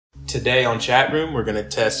Today on Chat Room, we're going to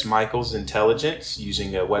test Michael's intelligence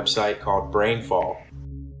using a website called Brainfall.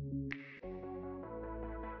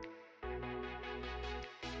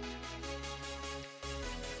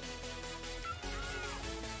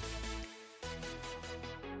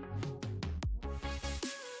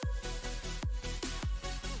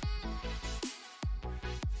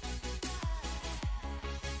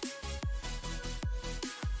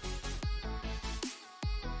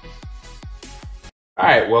 All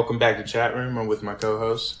right, welcome back to Chat Room. I'm with my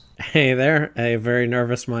co-host. Hey there, a very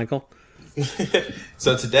nervous Michael.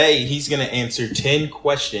 So today he's going to answer 10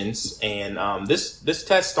 questions, and this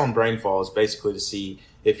test on Brainfall is basically to see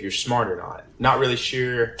if you're smart or not. Not really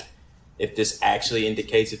sure if this actually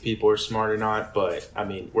indicates if people are smart or not, but I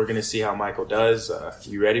mean, we're going to see how Michael does.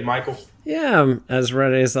 You ready, Michael? Yeah, I'm as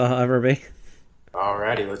ready as I'll ever be. All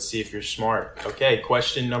righty, let's see if you're smart. Okay,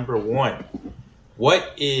 question number 1.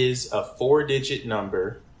 What is a 4-digit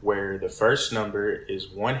number where the first number is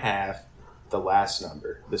 1/2 the last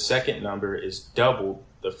number, the second number is double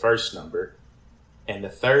the first number, and the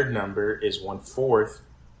third number is 1/4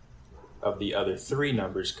 of the other 3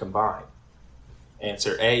 numbers combined?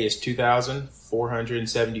 Answer A is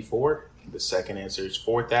 2,474. The second answer is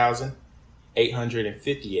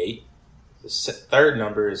 4,858. The third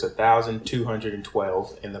number is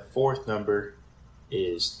 1,212, and the fourth number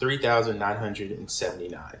is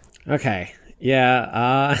 3,979. Okay,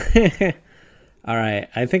 yeah, all right.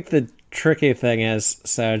 I think the tricky thing is,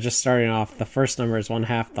 so just starting off, the first number is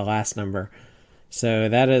 1/2 the last number. So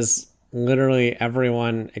that is literally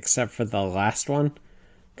everyone except for the last one,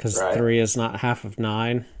 because Right. 3 is not half of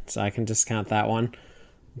 9, so I can discount that one.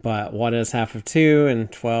 But 1 is half of 2, and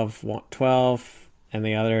 12, and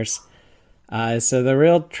the others. So the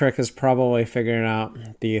real trick is probably figuring out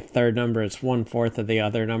the third number is 1/4 of the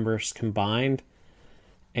other numbers combined.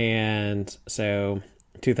 And so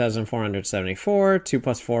 2,474, 2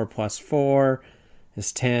 plus 4 plus 4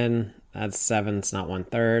 is 10. That's 7, it's not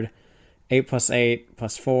 1/3. 8 plus 8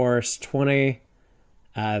 plus 4 is 20.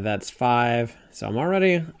 That's 5. So I'm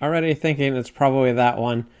already thinking it's probably that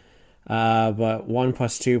one. But 1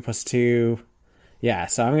 plus 2 plus 2. Yeah,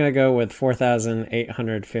 so I'm going to go with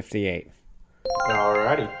 4,858.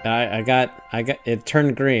 Alrighty. I got it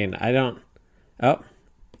turned green.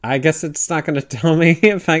 I guess it's not going to tell me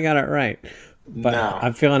if I got it right, but No.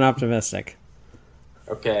 I'm feeling optimistic.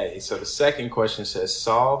 Okay, so the second question says,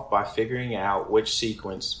 solve by figuring out which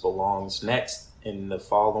sequence belongs next in the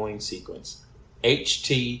following sequence.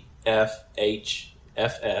 HTFHFF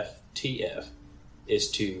is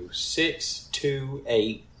to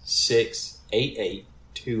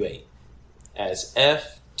 628688828, as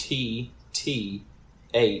FTTHTHHT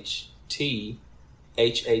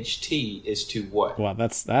is to what? Well,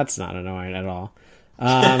 that's not annoying at all.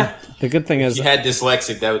 The good thing is, If you had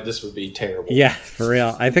dyslexic, this would be terrible. yeah, for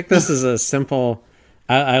real. I think this is a simple.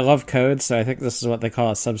 I love code, so I think this is what they call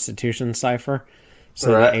a substitution cipher.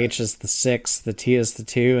 So Right. the H is the 6, the T is the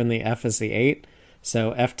 2, and the F is the 8.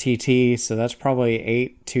 So FTT, so that's probably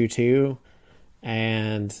 822.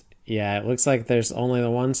 And yeah, it looks like there's only the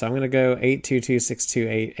one, so I'm going to go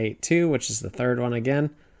 822628882, which is the third one again.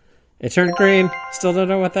 It turned green. Still don't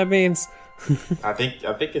know what that means. I think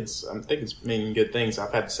it's meaning good things.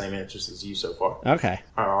 I've had the same answers as you so far. Okay.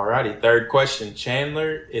 Alrighty, third question.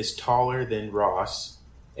 Chandler is taller than Ross,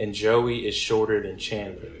 and Joey is shorter than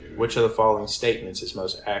Chandler. Which of the following statements is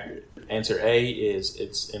most accurate? Answer A is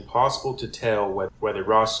it's impossible to tell whether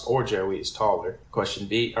Ross or Joey is taller.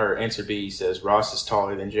 Answer B says Ross is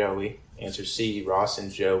taller than Joey. Answer C, Ross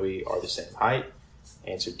and Joey are the same height.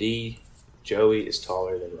 Answer D, Joey is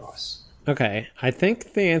taller than Ross. Okay, I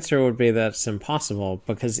think the answer would be that it's impossible,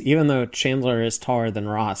 because even though Chandler is taller than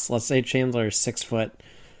Ross, let's say Chandler is 6 foot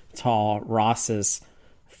tall, Ross is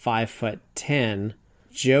 5'10",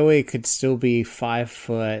 Joey could still be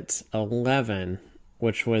 5'11",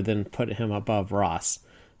 which would then put him above Ross.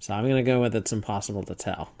 So I'm going to go with it's impossible to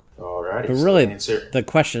tell. Alrighty. But really, the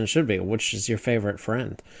question should be, which is your favorite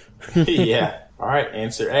friend? Yeah. All right.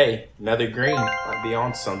 Answer A. Another green. Might be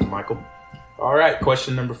on something, Michael. All right.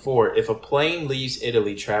 Question number 4. If a plane leaves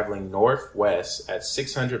Italy traveling northwest at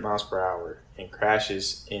 600 miles per hour and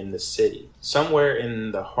crashes in the city, somewhere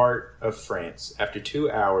in the heart of France, after 2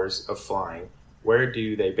 hours of flying, where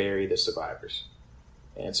do they bury the survivors?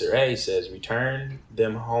 Answer A says return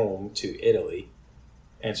them home to Italy.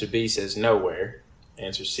 Answer B says nowhere.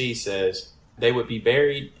 Answer C says they would be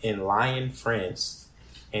buried in Lyon, France.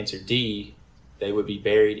 Answer D, they would be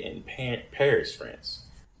buried in Paris, France.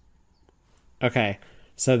 Okay,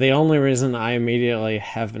 so the only reason I immediately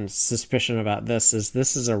have a suspicion about this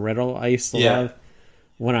is a riddle I used to love,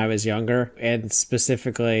 when I was younger. And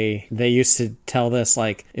specifically, they used to tell this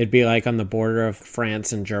like it'd be like on the border of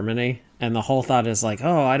France and Germany. And the whole thought is like,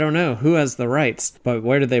 oh, I don't know who has the rights, but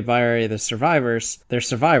where do they bury the survivors? They're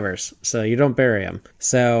survivors, so you don't bury them.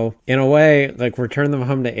 So in a way, like return them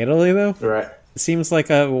home to Italy, though. Right. Seems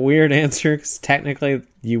like a weird answer because technically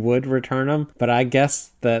you would return them, but I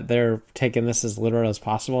guess that they're taking this as literal as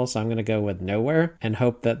possible, so I'm going to go with nowhere and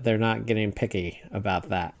hope that they're not getting picky about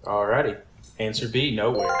that. Alrighty. Answer B,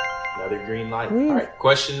 nowhere. Another green light. All right.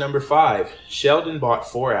 Question number 5. Sheldon bought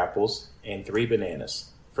 4 apples and 3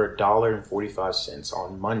 bananas for $1.45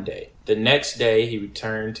 on Monday. The next day, he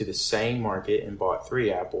returned to the same market and bought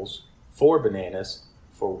 3 apples, 4 bananas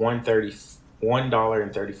for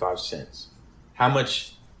 $1.35. How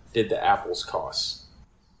much did the apples cost?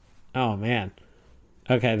 Oh, man.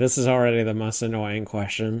 Okay, this is already the most annoying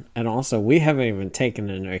question. And also, we haven't even taken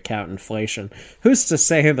into account inflation. Who's to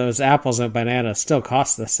say those apples and bananas still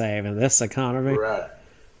cost the same in this economy? Right.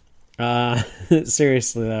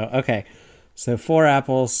 Seriously, though. Okay, so 4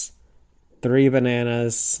 apples, 3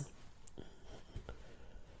 bananas.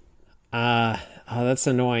 Oh, that's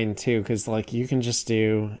annoying, too, because, like, you can just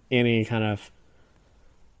do any kind of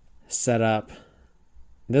setup.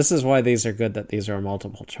 This is why these are good that these are a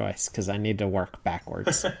multiple choice, because I need to work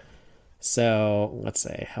backwards. So, let's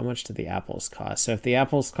say, how much do the apples cost? So, if the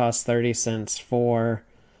apples cost 30 cents for,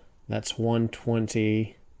 that's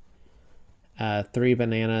 120. 3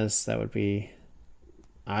 bananas, that would be...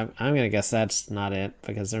 I'm going to guess that's not it,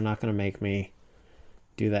 because they're not going to make me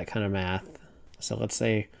do that kind of math. So, let's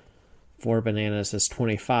say 4 bananas is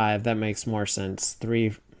 25. That makes more sense.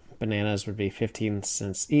 3 bananas would be 15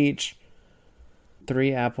 cents each.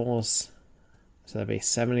 3 apples, so that'd be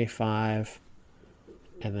 75,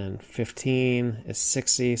 and then 15 is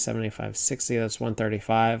 60, 75, 60, that's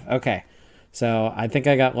 135. Okay, so I think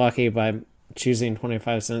I got lucky by choosing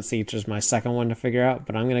 25 cents each as my second one to figure out,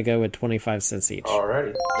 but I'm going to go with 25 cents each.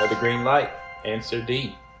 Alrighty, another green light. Answer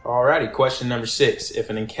D. Alrighty, question number 6.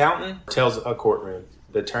 If an accountant tells a courtroom,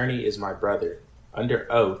 the attorney is my brother, under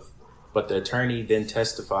oath, but the attorney then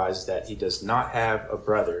testifies that he does not have a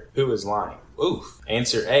brother, who is lying? Oof.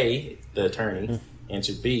 Answer A, the attorney.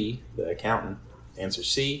 Answer B, the accountant. Answer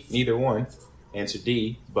C, neither one. Answer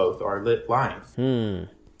D, both are lying.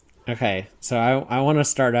 Okay, so I want to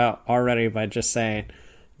start out already by just saying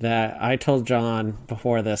that I told John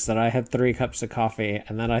before this that I had 3 cups of coffee,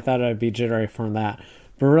 and then I thought I'd be jittery from that.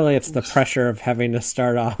 But really, it's the pressure of having to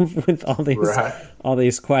start off with all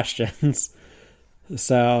these questions.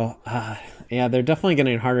 So, yeah, they're definitely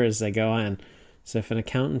getting harder as they go in. So if an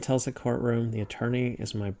accountant tells a courtroom, the attorney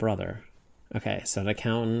is my brother. Okay, so an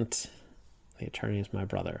accountant, the attorney is my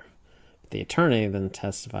brother. The attorney then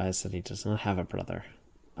testifies that he does not have a brother.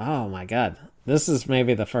 Oh my god. This is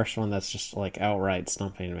maybe the first one that's just like outright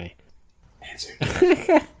stumping me. Answer.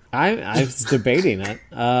 I was debating it.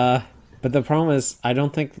 But the problem is I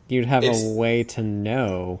don't think you'd have a way to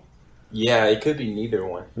know. Yeah, it could be neither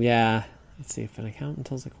one. Yeah. Let's see if an accountant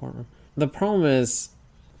tells a courtroom. The problem is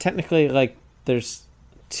technically like there's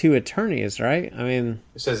 2 attorneys, right? I mean,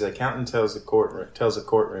 it says the accountant tells a courtroom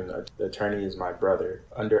the attorney is my brother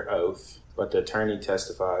under oath, but the attorney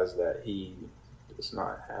testifies that he does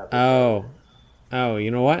not have a brother.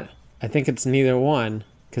 You know what? I think it's neither one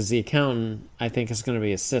because the accountant I think is going to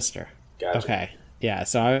be his sister. Gotcha. Okay, yeah.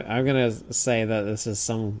 So I'm going to say that this is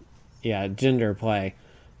some gender play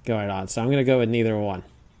going on. So I'm going to go with neither one.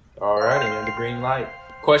 Alrighty, another green light.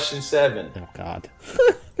 Question 7. Oh God.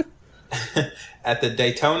 At the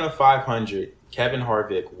Daytona 500, Kevin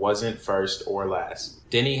Harvick wasn't first or last.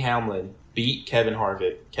 Denny Hamlin beat Kevin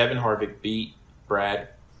Harvick. Kevin Harvick beat Brad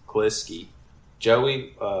Keselowski.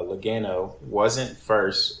 Joey Logano wasn't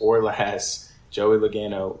first or last. Joey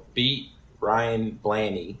Logano beat Ryan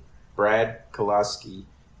Blaney. Brad Keselowski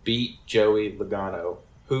beat Joey Logano.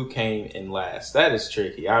 Who came in last? That is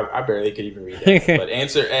tricky. I barely could even read that. But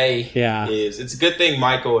answer A is... It's a good thing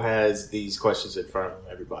Michael has these questions in front of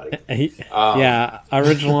everybody.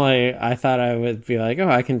 Originally, I thought I would be like,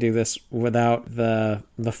 I can do this without the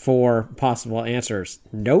 4 possible answers.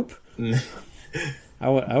 Nope. I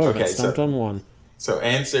would have been stumped on one. So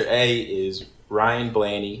answer A is Ryan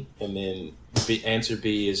Blaney, and then answer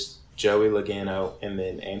B is Joey Logano, and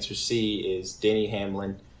then answer C is Denny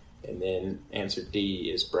Hamlin, and then answer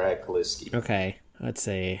D is Brad Keselowski. Okay, let's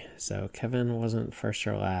see. So Kevin wasn't first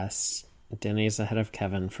or last. Denny's ahead of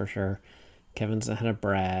Kevin for sure. Kevin's ahead of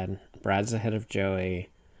Brad. Brad's ahead of Joey.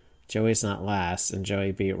 Joey's not last, and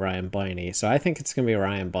Joey beat Ryan Blaney. So I think it's going to be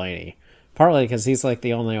Ryan Blaney. Partly because he's like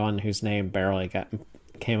the only one whose name barely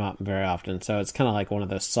came up very often. So it's kind of like one of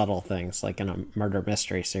those subtle things, like in a murder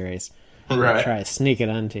mystery series. Right. Try to sneak it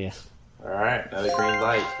onto you. All right, another green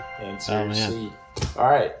light. Answer Oh, man. C. All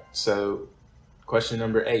right, so question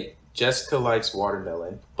number 8. Jessica likes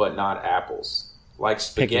watermelon, but not apples. Likes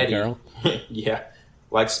Picky spaghetti. girl. Yeah.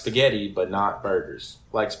 Likes spaghetti, but not burgers.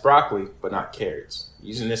 Likes broccoli, but not carrots.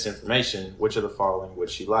 Using this information, which of the following would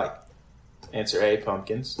she like? Answer A,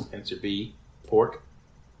 pumpkins. Answer B, pork.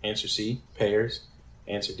 Answer C, pears.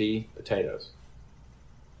 Answer D, potatoes.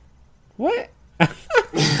 What?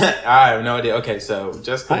 I have no idea. Okay, so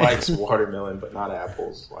Jessica likes watermelon, but not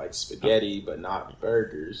apples. Likes spaghetti, but not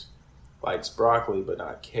burgers. Likes broccoli, but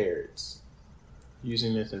not carrots.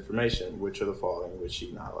 Using this information, which of the following would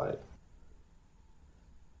she not like?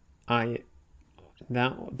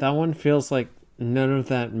 That one feels like none of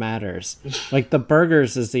that matters. Like the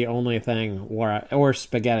burgers is the only thing where or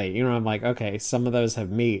spaghetti. You know, I'm like, okay, some of those have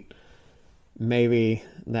meat. Maybe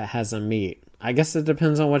that has a meat. I guess it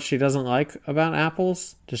depends on what she doesn't like about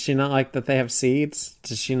apples. Does she not like that they have seeds?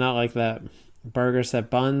 Does she not like that burgers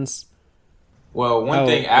have buns? Well, one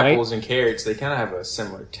thing, apples and carrots, they kind of have a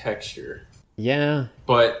similar texture. Yeah.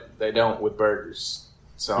 But they don't with burgers.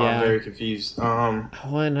 So Yeah. I'm very confused.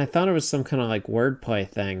 Well, and I thought it was some kind of like wordplay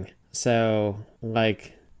thing. So,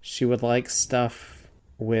 like, she would like stuff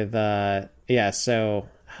with, so,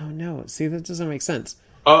 oh no, see, that doesn't make sense.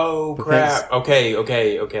 Oh, crap.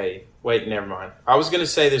 Okay. Wait, never mind. I was going to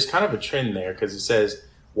say there's kind of a trend there because it says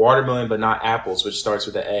watermelon but not apples, which starts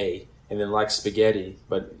with an A, and then likes spaghetti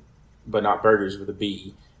but not burgers with a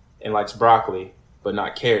B, and likes broccoli but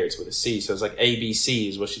not carrots with a C. So it's like A, B, C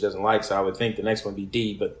is what she doesn't like. So I would think the next one would be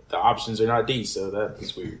D, but the options are not D, so that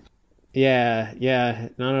is weird. Yeah,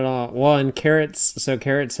 not at all. Well, and carrots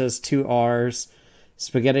has 2 R's,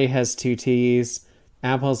 spaghetti has 2 T's,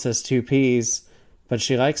 apples has 2 P's, but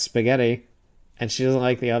she likes spaghetti, and she doesn't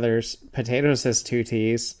like the others. Potatoes has 2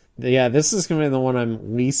 T's. Yeah, this is going to be the one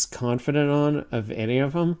I'm least confident on of any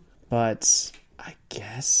of them, but I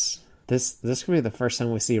guess this could be the first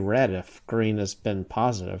time we see red if green has been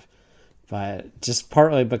positive. But just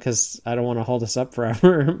partly because I don't want to hold us up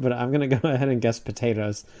forever, but I'm going to go ahead and guess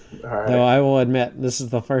potatoes. All right. Though I will admit, this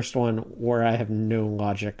is the first one where I have no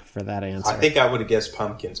logic for that answer. I think I would have guessed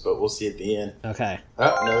pumpkins, but we'll see at the end. Okay.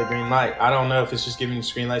 Oh, another green light. I don't know if it's just giving you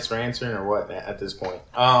green lights for answering or what at this point.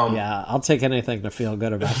 Yeah, I'll take anything to feel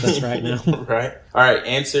good about this right now. Right. All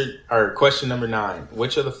right. Question number 9.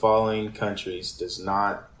 Which of the following countries does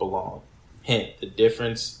not belong? Hint: the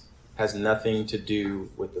difference has nothing to do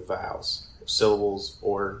with the vowels, syllables,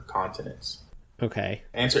 or consonants. Okay.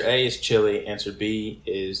 Answer A is Chile. Answer B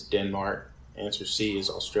is Denmark. Answer C is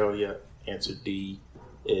Australia. Answer D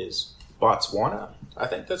is Botswana. I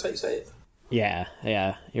think that's how you say it.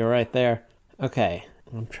 Yeah, you're right there. Okay,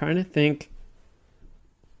 I'm trying to think.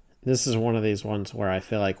 This is one of these ones where I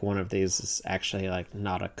feel like one of these is actually like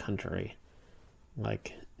not a country.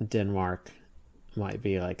 Like Denmark might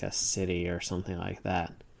be like a city or something like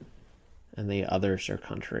that. And the others are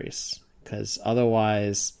countries. Because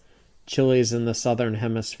otherwise, Chile's in the southern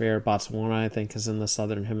hemisphere. Botswana, I think, is in the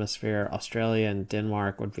southern hemisphere. Australia and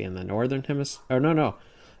Denmark would be in the northern hemisphere. Oh, no.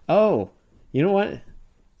 Oh, you know what?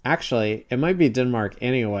 Actually, it might be Denmark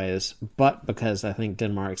anyways, but because I think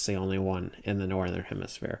Denmark's the only one in the northern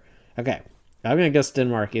hemisphere. Okay, I'm going to guess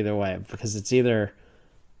Denmark either way, because it's either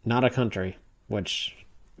not a country, which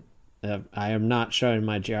I am not showing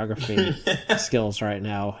my geography skills right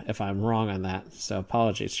now if I'm wrong on that, so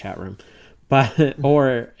apologies, chat room. But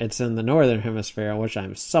or it's in the northern hemisphere, which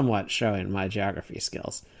I'm somewhat showing my geography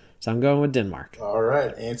skills. So I'm going with Denmark. All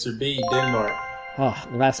right, answer B, Denmark. Oh,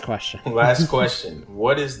 last question. Last question.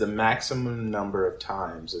 What is the maximum number of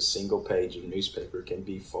times a single page of newspaper can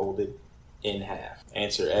be folded in half?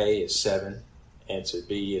 Answer A is 7. Answer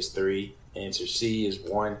B is 3. Answer C is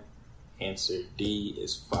 1. Answer D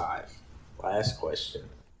is 5. Last question.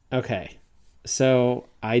 Okay. So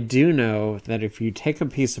I do know that if you take a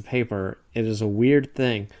piece of paper, it is a weird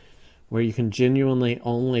thing where you can genuinely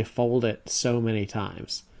only fold it so many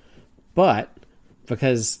times. But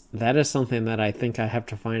because that is something that I think I have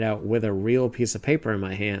to find out with a real piece of paper in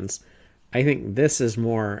my hands, I think this is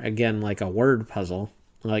more, again, like a word puzzle,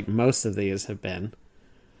 like most of these have been.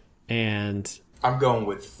 And I'm going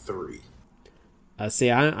with 3. I'm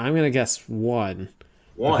going to guess 1.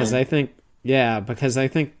 1? Because I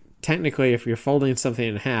think technically if you're folding something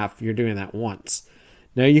in half, you're doing that once.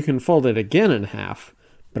 Now you can fold it again in half,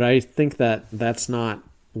 but I think that that's not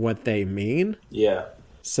what they mean. Yeah.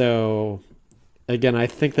 So, again, I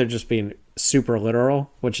think they're just being super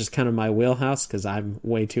literal, which is kind of my wheelhouse because I'm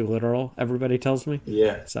way too literal, everybody tells me.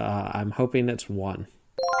 Yeah. So I'm hoping it's 1.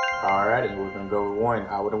 Alrighty, we're going to go with 1.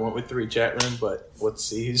 I would have went with 3, chat room, but let's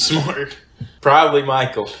see who's smart. Probably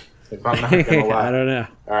Michael. If I'm not gonna lie. I don't know.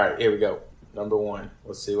 All right, here we go. Number 1.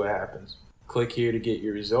 Let's see what happens. Click here to get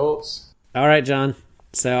your results. All right, John.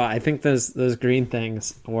 So I think those green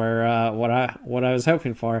things were what I was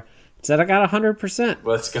hoping for. It said I got 100%.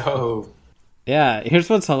 Let's go. Yeah, here's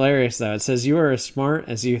what's hilarious though. It says you were as smart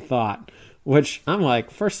as you thought, which I'm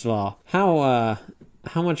like, first of all, how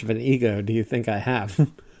much of an ego do you think I have?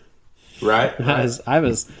 Right. I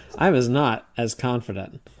was not as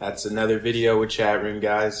confident. That's another video with Chat Room,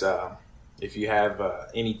 guys. If you have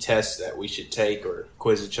any tests that we should take or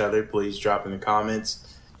quiz each other, please drop in the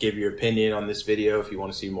comments. Give your opinion on this video. If you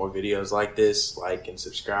want to see more videos like this, like and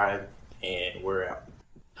subscribe. And we're out.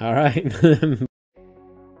 All right.